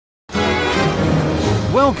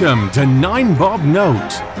Welcome to 9 Bob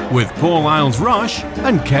Note with Paul Isles-Rush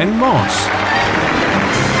and Ken Moss.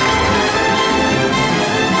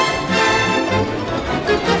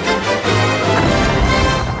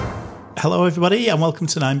 Hello everybody and welcome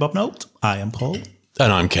to 9 Bob Note. I am Paul.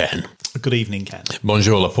 And I'm Ken. Good evening, Ken.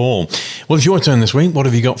 Bonjour, Paul. Well, it's your turn this week. What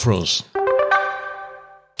have you got for us?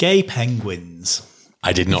 Gay penguins.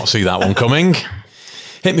 I did not see that one coming.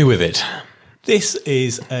 Hit me with it. This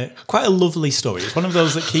is quite a lovely story. It's one of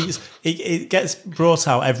those that it gets brought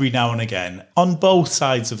out every now and again on both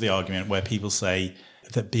sides of the argument where people say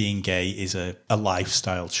that being gay is a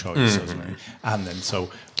lifestyle choice, isn't it? And then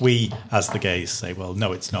so we, as the gays, say, well,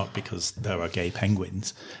 no, it's not because there are gay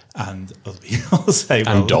penguins. And other people say,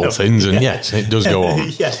 well, and dolphins, no. and yes, it does go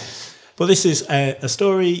on. Yeah. But this is a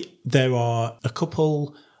story. There are a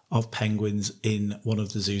couple of penguins in one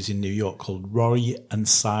of the zoos in New York called Roy and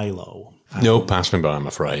Silo. No, pass me by, I'm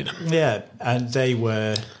afraid. Yeah, and they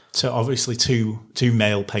were obviously two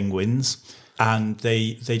male penguins, and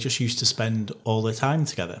they just used to spend all their time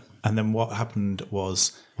together. And then what happened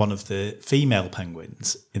was one of the female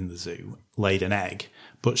penguins in the zoo laid an egg,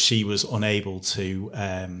 but she was unable to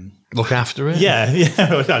look after it? Yeah,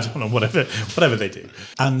 I don't know, whatever they do.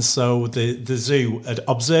 And so the zoo had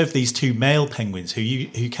observed these two male penguins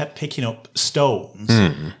who kept picking up stones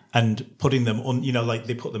and putting them on, like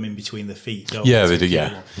they put them in between the feet. Yeah, they do,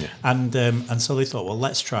 yeah. And so they thought, well,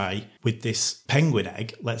 let's try with this penguin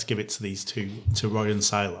egg, let's give it to these two, to Roy and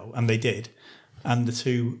Silo. And they did. And the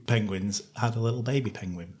two penguins had a little baby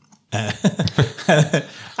penguin. And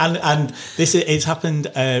it's happened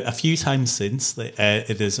a few times since.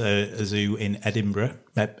 There's a zoo in Edinburgh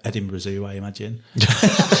Zoo, I imagine,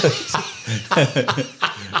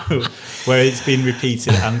 where it's been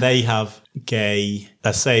repeated, and they have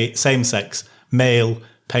same-sex male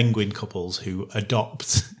penguin couples who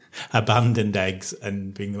adopt abandoned eggs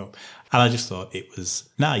and bring them up. And I just thought it was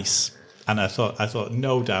nice, and I thought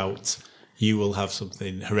no doubt you will have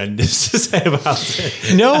something horrendous to say about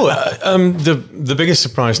it. No, the biggest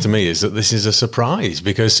surprise to me is that this is a surprise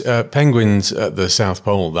because penguins at the South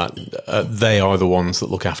Pole, they are the ones that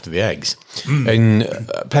look after the eggs. And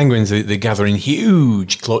penguins, they gather in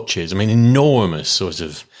huge clutches, enormous sort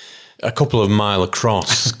of a couple of mile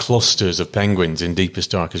across clusters of penguins in deepest,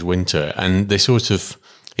 darkest winter. And they sort of...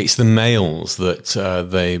 It's the males that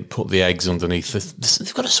they put the eggs underneath.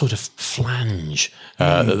 They've got a sort of flange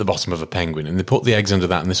at the bottom of a penguin, and they put the eggs under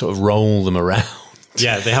that, and they sort of roll them around.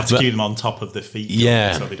 Yeah, they have to keep them on top of the feet,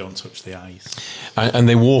 so they don't touch the ice. And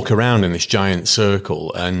they walk around in this giant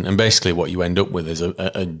circle, and basically what you end up with is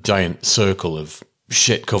a giant circle of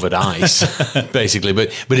shit-covered ice, basically. But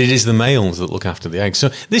it is the males that look after the eggs.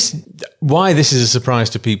 So why this is a surprise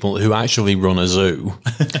to people who actually run a zoo...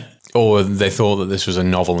 Or they thought that this was a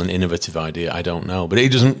novel and innovative idea. I don't know. But it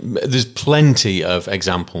doesn't. There's plenty of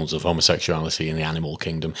examples of homosexuality in the animal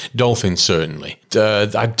kingdom. Dolphins, certainly.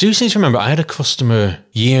 I do seem to remember I had a customer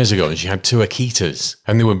years ago and she had two Akitas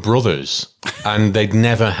and they were brothers and they'd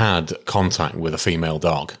never had contact with a female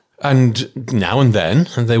dog. And now and then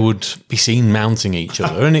they would be seen mounting each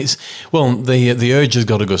other. And the urge has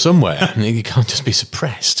got to go somewhere. And you can't just be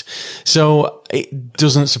suppressed. So it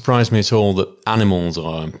doesn't surprise me at all that animals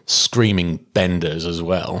are screaming benders as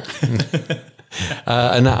well.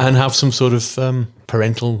 and have some sort of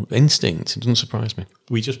parental instinct. It doesn't surprise me.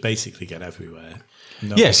 We just basically get everywhere.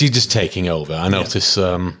 No. Yes, you're just taking over. I noticed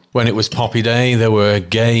when it was Poppy Day, there were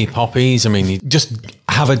gay poppies. You just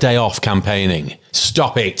have a day off campaigning.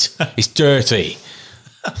 Stop it. It's dirty.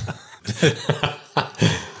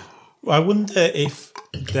 I wonder if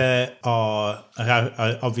there are...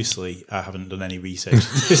 Obviously, I haven't done any research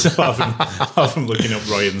apart from looking up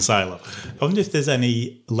Roy and Silo. I wonder if there's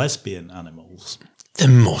any lesbian animals. There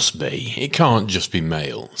must be. It can't just be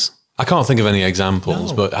males. I can't think of any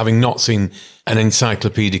examples, but having not seen an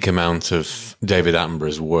encyclopedic amount of David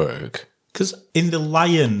Attenborough's work... Because in the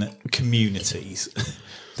lion communities,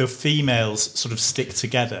 the females sort of stick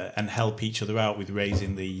together and help each other out with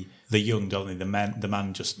raising the young, don't they? The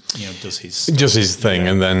man just does his thing,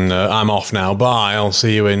 and then I'm off now. Bye. I'll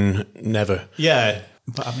see you in never. Yeah,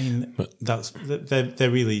 but they're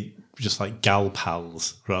really just like gal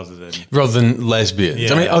pals rather than lesbians.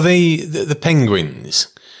 Yeah. Are they the penguins?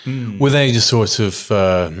 Were they just sort of,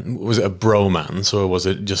 was it a bromance or was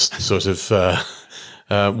it just sort of,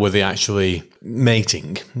 were they actually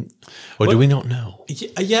mating? Or do we not know?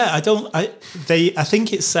 Yeah, I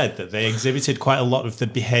think it's said that they exhibited quite a lot of the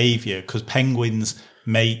behaviour because penguins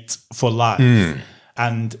mate for life.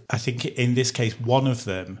 And I think in this case, one of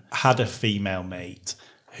them had a female mate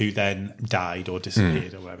who then died or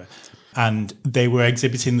disappeared or whatever. And they were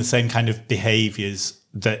exhibiting the same kind of behaviours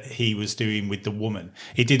that he was doing with the woman.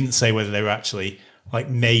 He didn't say whether they were actually like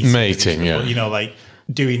mating, yeah. but, like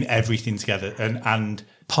doing everything together and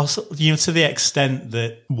possibly, to the extent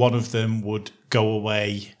that one of them would go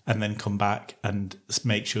away and then come back and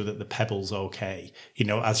make sure that the pebble's okay.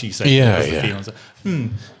 As you say,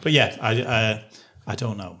 But yeah, I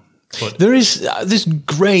don't know. But there's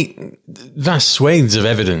great vast swathes of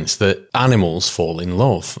evidence that animals fall in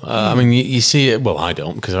love. I mean, you see it. Well, I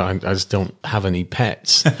don't, because I just don't have any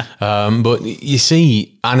pets. But you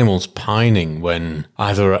see animals pining when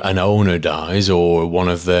either an owner dies or one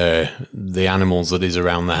of the animals that is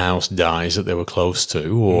around the house dies that they were close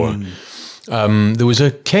to. Or there was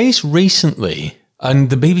a case recently. And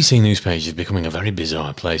the BBC news page is becoming a very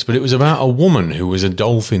bizarre place, but it was about a woman who was a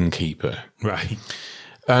dolphin keeper. Right.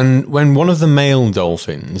 And when one of the male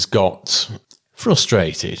dolphins got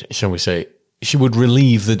frustrated, shall we say, she would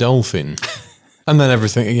relieve the dolphin. And then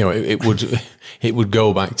everything, it would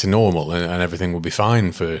go back to normal and everything would be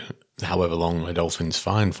fine for however long a dolphin's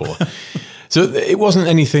fine for. So it wasn't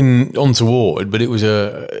anything untoward, but it was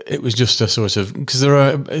just a sort of,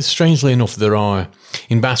 because strangely enough,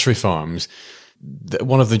 in battery farms,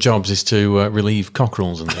 one of the jobs is to relieve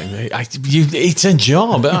cockerels and things. It's a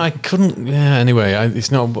job. I couldn't. Yeah. Anyway, it's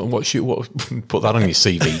not. What put that on your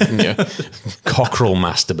CV? Cockerel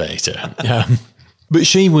masturbator. But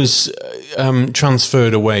she was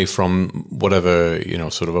transferred away from whatever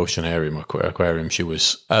sort of aquarium she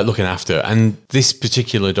was looking after, and this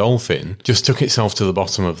particular dolphin just took itself to the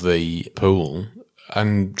bottom of the pool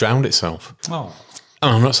and drowned itself. Oh.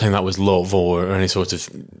 And I'm not saying that was love or any sort of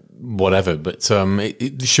whatever, but there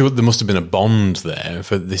must have been a bond there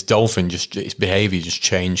for this dolphin. Just its behaviour just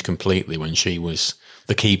changed completely when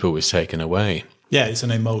the keeper was taken away. Yeah, it's an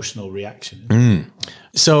emotional reaction.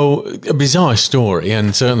 So a bizarre story,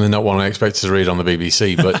 and certainly not one I expected to read on the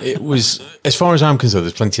BBC. But it was, as far as I'm concerned,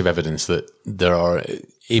 there's plenty of evidence that there are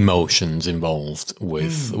emotions involved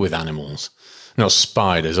with animals.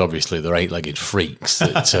 Spiders, obviously, they're 8-legged freaks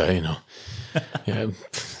that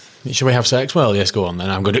Shall we have sex? Well, yes, go on then.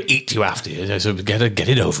 I'm going to eat you after you. So get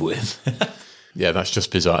it over with. Yeah, that's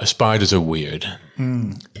just bizarre. Spiders are weird.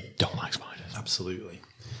 Don't like spiders. Absolutely.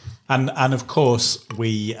 And of course,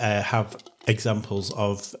 we have examples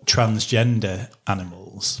of transgender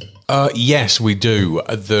animals. Yes, we do.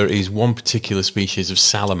 There is one particular species of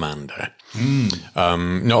salamander.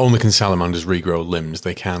 Not only can salamanders regrow limbs,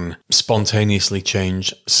 they can spontaneously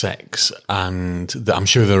change sex. And I'm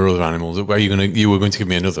sure there are other animals. You were going to give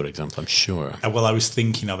me another example, I'm sure. Well, I was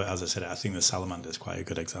thinking of it, as I said, I think the salamander is quite a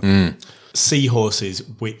good example. Seahorses,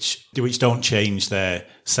 which don't change their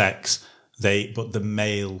sex, but the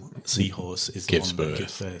male seahorse is the one that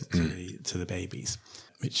gives birth to the babies,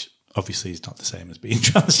 which obviously is not the same as being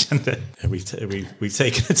transgender. We've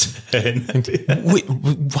taken a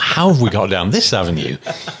turn. How have we got down this avenue?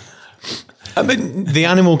 I mean, the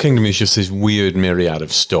animal kingdom is just this weird myriad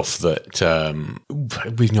of stuff that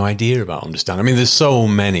we've no idea about, understand. I mean, there's so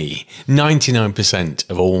many. 99%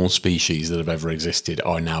 of all species that have ever existed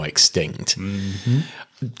are now extinct. Mm-hmm.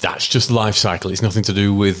 That's just life cycle. It's nothing to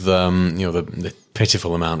do with the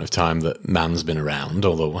pitiful amount of time that man's been around,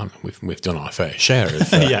 although we've done our fair share of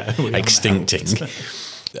extincting.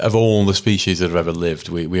 Of all the species that have ever lived,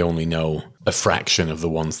 we only know a fraction of the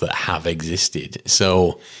ones that have existed.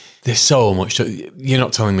 So there's so much. You're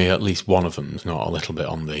not telling me at least one of them's not a little bit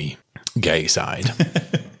on the gay side.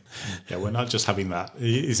 Yeah, we're not just having that.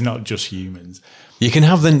 It's not just humans. You can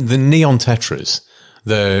have the neon tetras,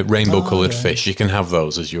 the rainbow-coloured fish. You can have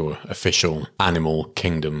those as your official animal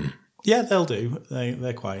kingdom. Yeah, they'll do.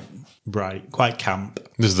 They're quite bright, quite camp.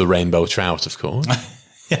 There's the rainbow trout, of course.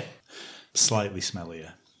 Yeah, slightly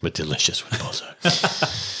smellier. But delicious with bozzo.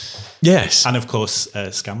 Yes. And, of course,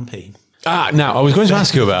 scampi. Now, I was going to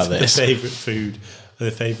ask you about this.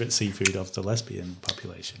 The favourite seafood of the lesbian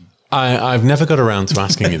population. I've never got around to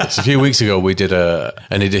asking you this. A few weeks ago, we did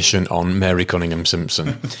an edition on Mary Cunningham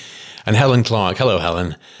Simpson. And Helen Clark, hello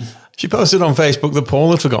Helen, she posted on Facebook that Paul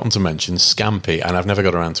had forgotten to mention scampi, and I've never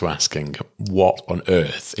got around to asking, what on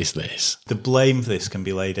earth is this? The blame for this can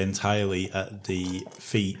be laid entirely at the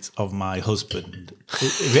feet of my husband.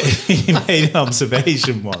 He made an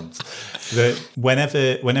observation once that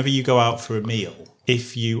whenever you go out for a meal,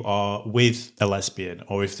 if you are with a lesbian,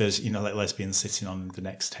 or if there's lesbians sitting on the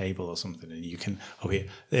next table or something, and you can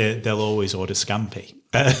they'll always order scampi.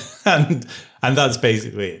 And that's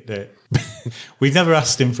basically it. We've never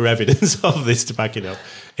asked him for evidence of this to back it up.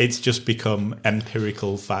 It's just become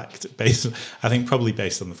empirical fact, I think probably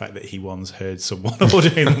based on the fact that he once heard someone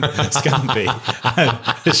ordering scampi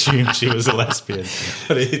and assumed she was a lesbian.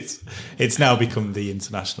 But it's now become the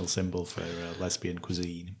international symbol for lesbian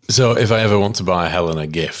cuisine. So if I ever want to buy Helen a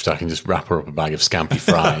gift, I can just wrap her up a bag of scampi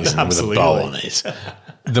fries and with a bow on it.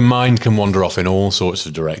 The mind can wander off in all sorts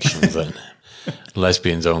of directions then.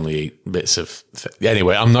 Lesbians only eat bits of...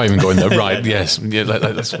 Anyway, I'm not even going there. Right, yes. Yeah,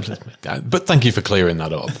 but thank you for clearing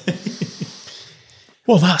that up.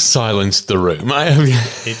 Well, that silenced the room. I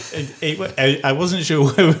wasn't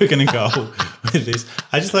sure where we were going to go with this.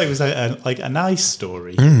 I just thought it was a nice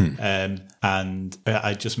story. And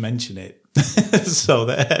I just mention it so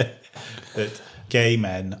that gay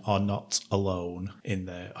men are not alone in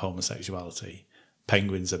their homosexuality.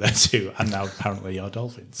 Penguins are there too, and now apparently are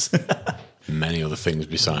dolphins. Many other things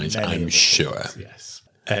besides, I'm sure. Yes.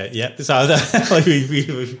 So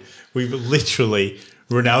we've literally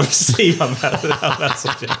run out of steam on that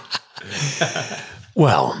subject.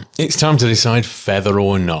 Well, it's time to decide feather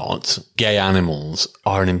or not. Gay animals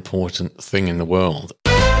are an important thing in the world.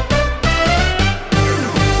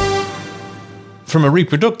 From a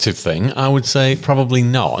reproductive thing, I would say probably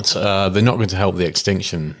not. They're not going to help the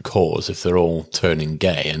extinction cause if they're all turning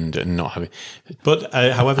gay and not having... But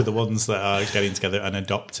however, the ones that are getting together and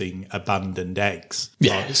adopting abandoned eggs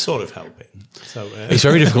are sort of helping. So it's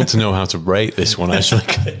very difficult to know how to rate this one, actually.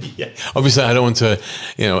 Yeah. Obviously, I don't want to,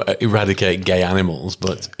 eradicate gay animals,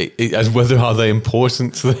 but as whether are they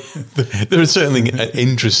important? They're certainly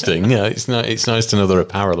interesting. It's nice to know there are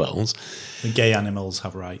parallels. The gay animals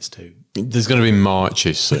have rights too. There's going to be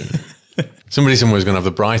marches soon. Somebody somewhere's going to have the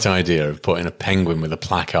bright idea of putting a penguin with a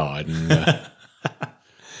placard. And,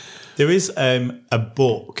 There is a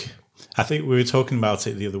book. I think we were talking about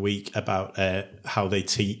it the other week about how they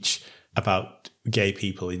teach about gay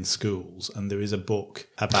people in schools, and there is a book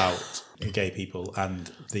about gay people,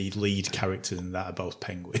 and the lead characters in that are both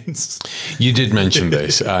penguins. You did mention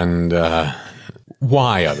this, and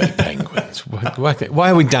why are they penguins? Why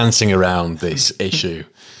are we dancing around this issue?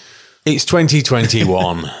 It's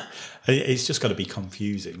 2021. It's just got to be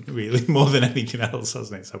confusing, really, more than anything else,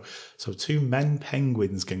 hasn't it? So two men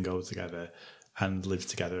penguins can go together and live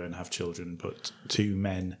together and have children, but two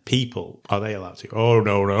men people, are they allowed to? Oh,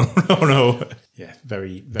 no. Yeah,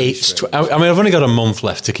 very, very strange. I mean, I've only got a month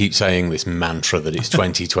left to keep saying this mantra that it's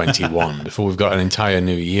 2021 before we've got an entire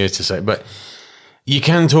new year to say. But you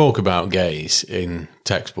can talk about gays in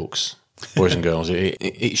textbooks, boys and girls.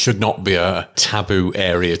 It should not be a taboo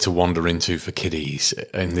area to wander into for kiddies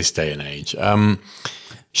in this day and age.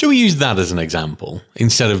 Shall we use that as an example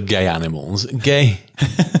instead of gay animals?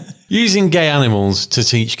 Using gay animals to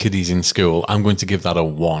teach kiddies in school, I'm going to give that a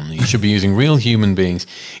 1. You should be using real human beings.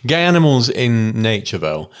 Gay animals in nature,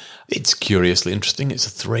 though, it's curiously interesting. It's a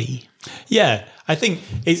 3. Yeah, I think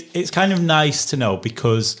it's kind of nice to know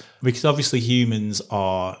because obviously humans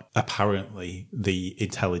are apparently the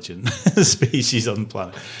intelligent species on the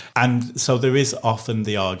planet. And so there is often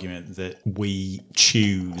the argument that we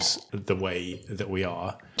choose the way that we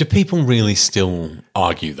are. Do people really still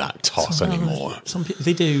argue that toss anymore? Some people,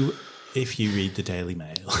 they do. If you read the Daily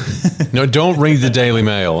Mail. No, don't read the Daily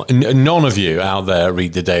Mail. None of you out there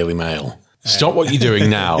read the Daily Mail. Stop what you're doing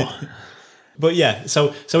now. But yeah,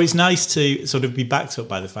 so it's nice to sort of be backed up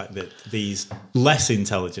by the fact that these less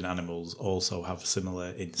intelligent animals also have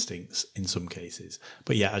similar instincts in some cases.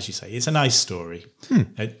 But yeah, as you say, it's a nice story.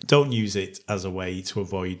 Don't use it as a way to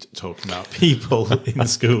avoid talking about people in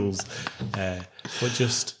schools, but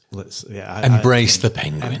just embrace the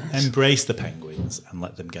penguins. Embrace the penguins and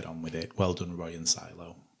let them get on with it. Well done, Roy and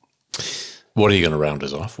Silo. What are you going to round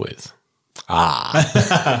us off with?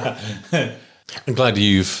 I'm glad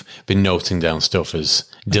you've been noting down stuff as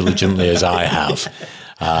diligently as I have,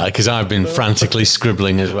 because I've been frantically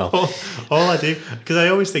scribbling as well. All I do, because I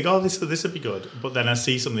always think, this would be good, but then I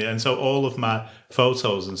see something, and so all of my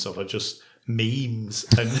photos and stuff are just memes.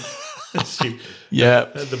 And yeah,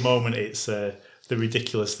 at the moment, it's the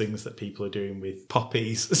ridiculous things that people are doing with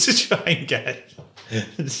poppies to try and get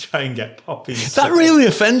poppies. That really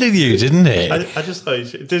offended you, didn't it? I just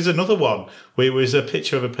thought there's another one where it was a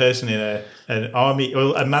picture of a person in an army,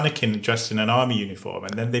 or a mannequin dressed in an army uniform,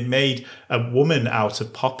 and then they made a woman out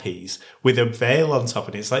of poppies with a veil on top,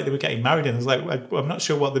 and it's like they were getting married. And I was like, I'm not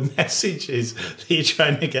sure what the message is that you're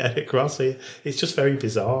trying to get across here. It's just very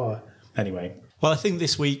bizarre. Anyway, well, I think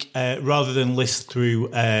this week, rather than list through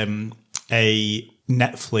a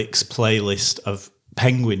Netflix playlist of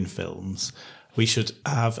penguin films, we should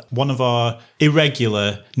have one of our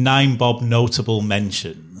irregular 9 Bob notable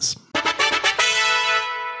mentions.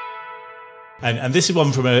 And this is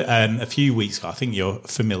one from a few weeks ago. I think you're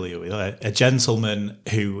familiar with a gentleman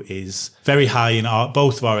who is very high in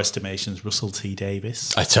both of our estimations, Russell T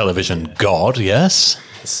Davies. A television god, yes.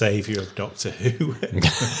 The saviour of Doctor Who.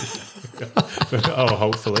 Oh,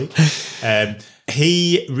 hopefully.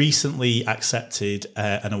 He recently accepted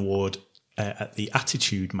an award at the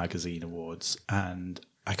Attitude Magazine Awards, and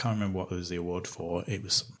I can't remember what was the award for. It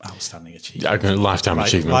was outstanding achievement. Lifetime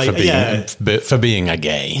achievement for being a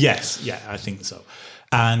gay. Yes, yeah, I think so.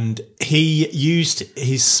 And he used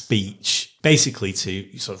his speech basically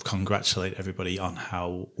to sort of congratulate everybody on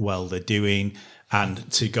how well they're doing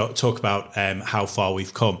and to talk about how far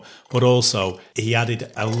we've come. But also, he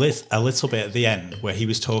added a little bit at the end where he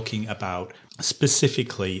was talking about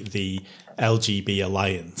specifically the LGB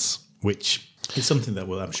Alliance, which is something that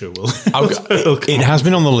I'm sure will. It has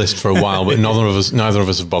been on the list for a while, but neither of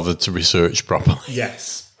us have bothered to research properly.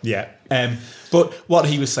 Yes, yeah. But what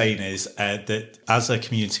he was saying is that as a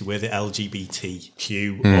community, we're the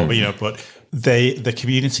LGBTQ, but the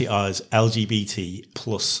community is LGBT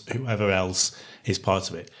plus whoever else is part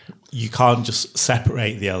of it. You can't just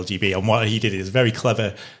separate the LGB. And what he did is a very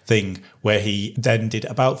clever thing where he then did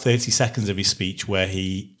about 30 seconds of his speech where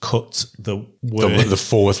he cut the word. The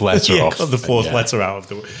fourth letter off. Cut the fourth letter out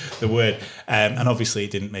of the word. And obviously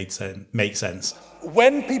it didn't make sense.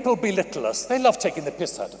 When people belittle us, they love taking the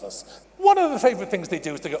piss out of us. One of the favourite things they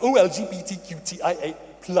do is they go, oh,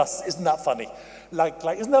 LGBTQTIA+, isn't that funny? Like,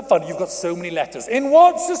 isn't that funny? You've got so many letters. In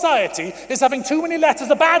what society is having too many letters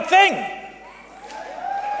a bad thing?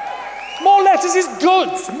 More letters is good.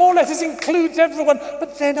 More letters includes everyone.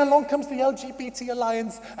 But then along comes the LGBT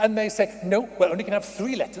Alliance and they say, no, we're only going to have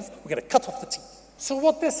 3 letters. We're going to cut off the T. So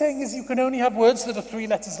what they're saying is you can only have words that are 3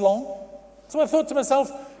 letters long. So I thought to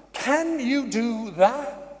myself, can you do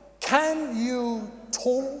that? Can you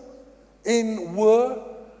talk in words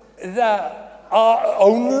that are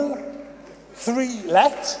only 3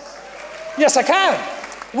 letters? Yes, I can.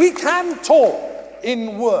 We can talk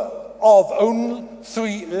in words of only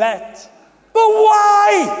 3 letters. But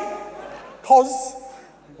why? Because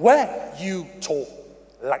when you talk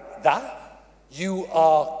like that, you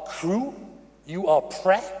are cruel, you are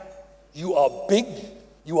prep, you are big,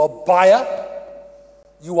 you are buyer,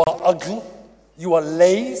 you are ugly, you are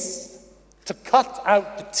lazy. To cut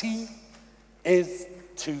out the T is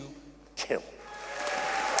to kill.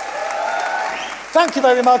 Thank you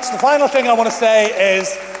very much. The final thing I want to say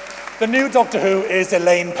is the new Doctor Who is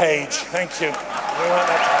Elaine Page. Thank you.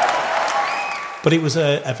 But it was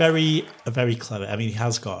a very clever. I mean, he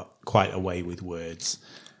has got quite a way with words,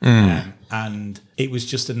 and it was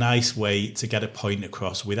just a nice way to get a point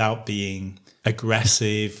across without being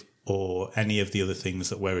aggressive or any of the other things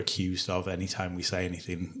that we're accused of anytime we say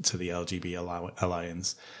anything to the LGBT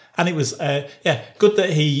Alliance. And it was good that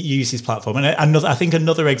he used his platform. And I think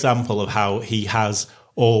another example of how he has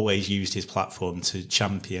always used his platform to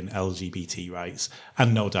champion LGBT rights,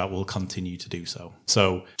 and no doubt will continue to do so.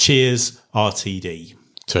 So, cheers, RTD.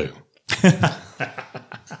 2.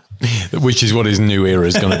 Which is what his new era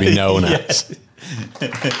is going to be known as.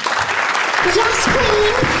 Yes,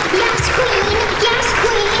 Queen! Yes, Queen! Yes,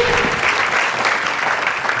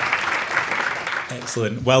 Queen!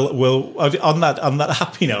 Excellent. Well, we'll on that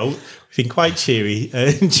happy note, we've been quite cheery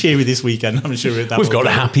this weekend. I'm sure we've got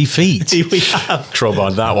happy feet. We have.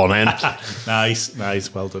 Crowbarred that one in.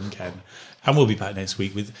 Nice. Well done, Ken. And we'll be back next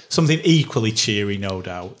week with something equally cheery, no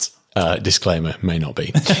doubt. Disclaimer, may not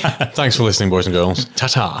be. Thanks for listening, boys and girls.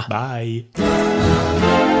 Ta-ta. Bye.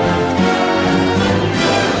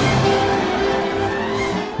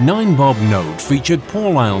 9 Bob Note featured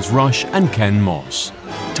Paul Isles-Rush and Ken Moss.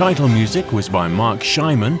 Title music was by Mark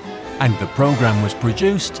Scheiman, and the programme was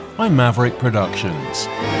produced by Maverick Productions.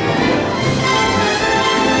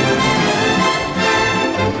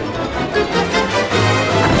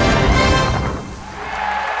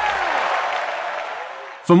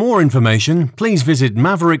 For more information, please visit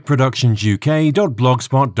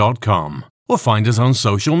maverickproductionsuk.blogspot.com or find us on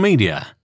social media.